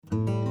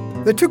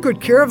They took good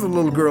care of the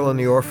little girl in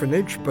the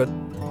orphanage, but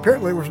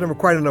apparently there was never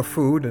quite enough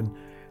food, and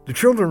the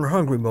children were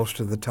hungry most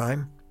of the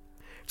time.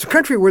 It's a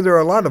country where there are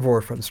a lot of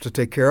orphans to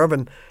take care of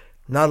and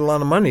not a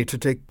lot of money to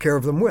take care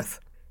of them with.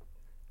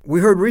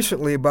 We heard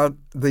recently about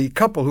the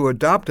couple who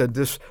adopted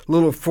this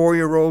little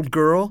 4-year-old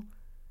girl.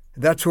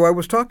 That's who I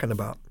was talking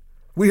about.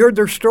 We heard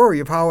their story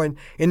of how in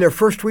their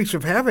first weeks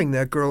of having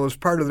that girl as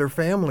part of their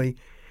family,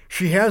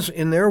 she has,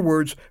 in their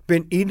words,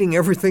 been eating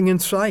everything in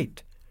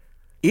sight.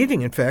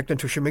 Eating, in fact,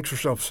 until she makes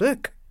herself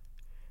sick.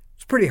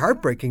 It's pretty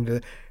heartbreaking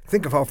to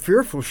think of how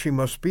fearful she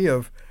must be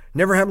of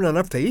never having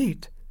enough to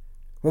eat.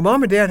 Well,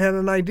 Mom and Dad had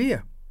an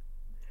idea.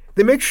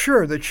 They make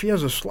sure that she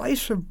has a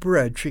slice of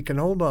bread she can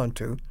hold on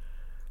to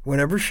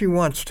whenever she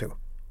wants to.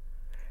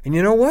 And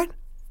you know what?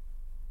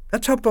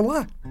 That's helped a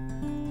lot.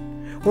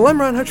 Well, I'm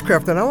Ron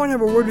Hutchcraft, and I want to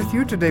have a word with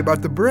you today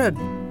about the bread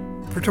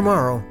for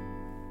tomorrow.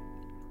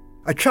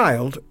 A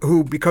child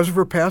who, because of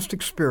her past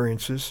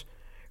experiences,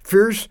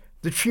 fears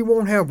that she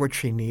won't have what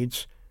she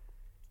needs,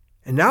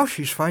 and now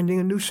she's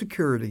finding a new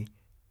security.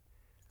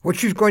 What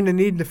she's going to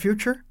need in the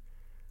future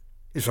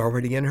is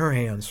already in her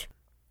hands.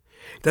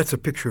 That's a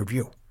picture of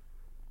you,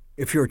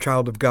 if you're a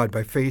child of God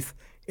by faith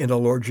in the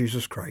Lord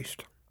Jesus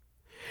Christ.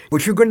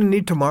 What you're going to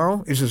need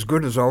tomorrow is as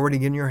good as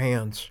already in your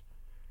hands.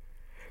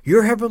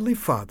 Your Heavenly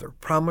Father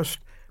promised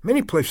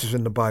many places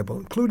in the Bible,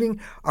 including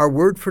our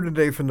word for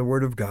today from the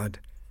Word of God,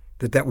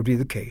 that would be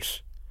the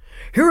case.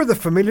 Here are the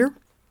familiar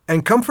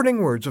and comforting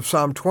words of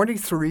Psalm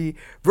 23,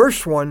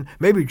 verse 1,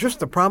 maybe just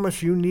the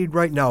promise you need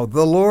right now.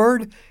 The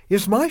Lord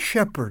is my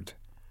shepherd.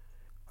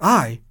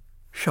 I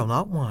shall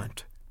not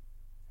want.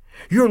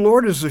 Your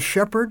Lord is the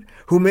shepherd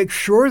who makes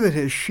sure that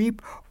his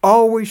sheep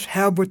always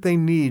have what they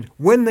need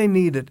when they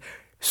need it.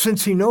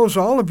 Since he knows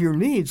all of your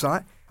needs,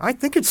 I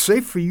think it's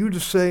safe for you to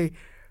say,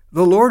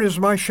 the Lord is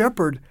my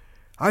shepherd.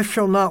 I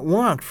shall not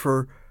want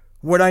for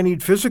what I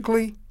need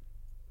physically,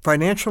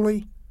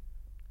 financially,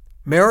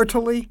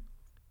 maritally,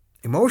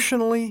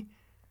 emotionally,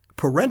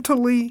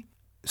 parentally,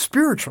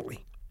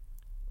 spiritually.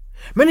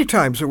 Many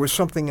times there was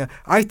something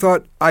I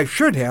thought I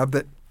should have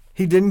that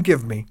he didn't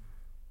give me,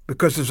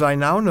 because as I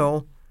now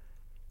know,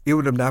 it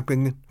would have not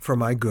been for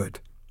my good.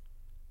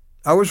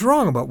 I was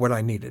wrong about what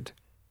I needed.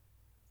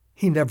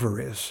 He never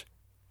is.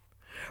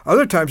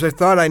 Other times I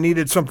thought I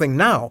needed something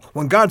now,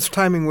 when God's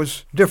timing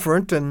was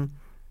different and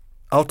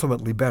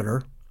ultimately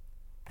better.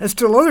 And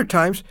still other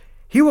times,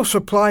 he will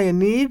supply a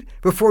need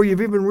before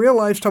you've even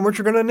realized how much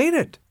you're going to need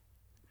it.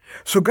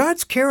 So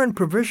God's care and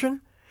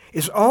provision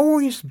is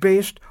always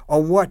based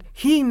on what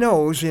he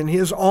knows in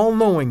his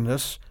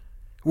all-knowingness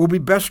will be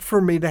best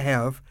for me to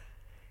have,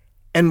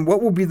 and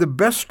what will be the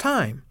best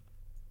time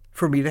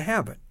for me to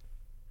have it.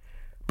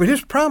 But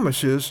his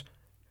promise is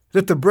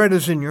that the bread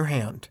is in your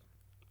hand.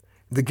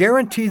 The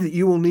guarantee that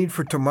you will need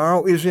for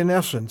tomorrow is, in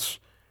essence,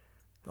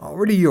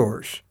 already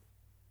yours,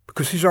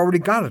 because he's already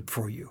got it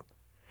for you.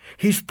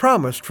 He's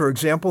promised, for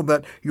example,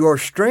 that your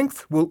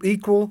strength will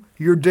equal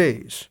your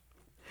days.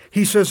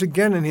 He says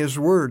again in his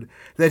word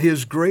that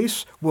his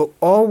grace will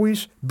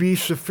always be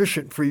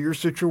sufficient for your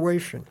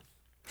situation.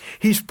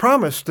 He's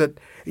promised that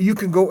you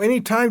can go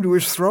any time to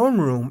his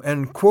throne room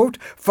and, quote,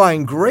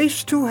 find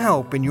grace to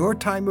help in your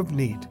time of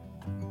need.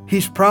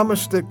 He's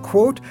promised that,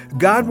 quote,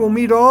 God will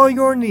meet all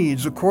your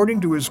needs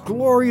according to his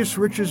glorious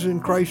riches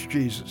in Christ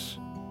Jesus.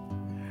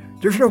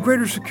 There's no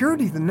greater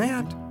security than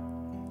that.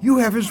 You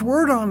have his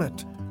word on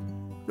it.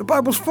 The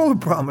Bible's full of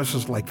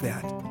promises like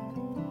that.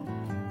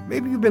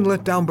 Maybe you've been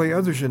let down by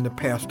others in the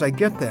past. I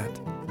get that.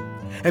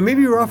 And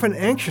maybe you're often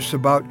anxious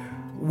about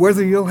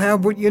whether you'll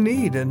have what you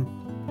need and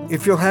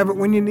if you'll have it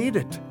when you need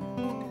it.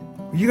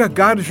 You got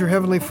God as your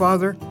Heavenly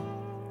Father,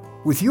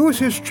 with you as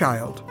his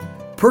child,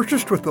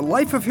 purchased with the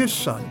life of his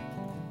Son.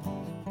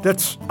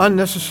 That's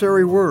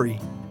unnecessary worry.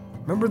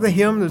 Remember the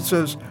hymn that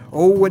says,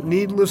 oh, what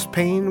needless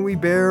pain we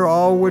bear,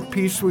 all what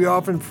peace we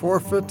often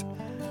forfeit,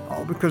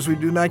 all because we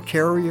do not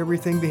carry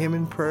everything to him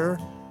in prayer?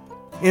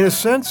 In a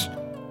sense,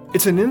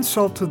 it's an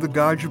insult to the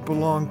God you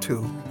belong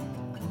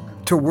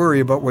to worry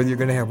about whether you're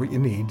going to have what you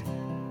need.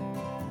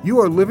 You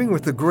are living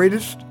with the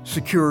greatest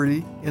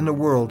security in the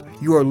world.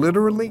 You are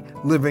literally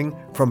living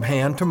from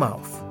hand to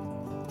mouth,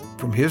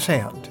 from his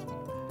hand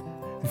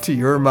to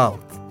your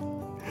mouth.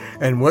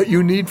 And what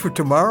you need for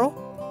tomorrow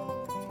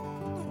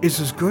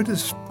is as good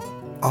as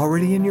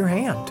already in your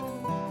hand.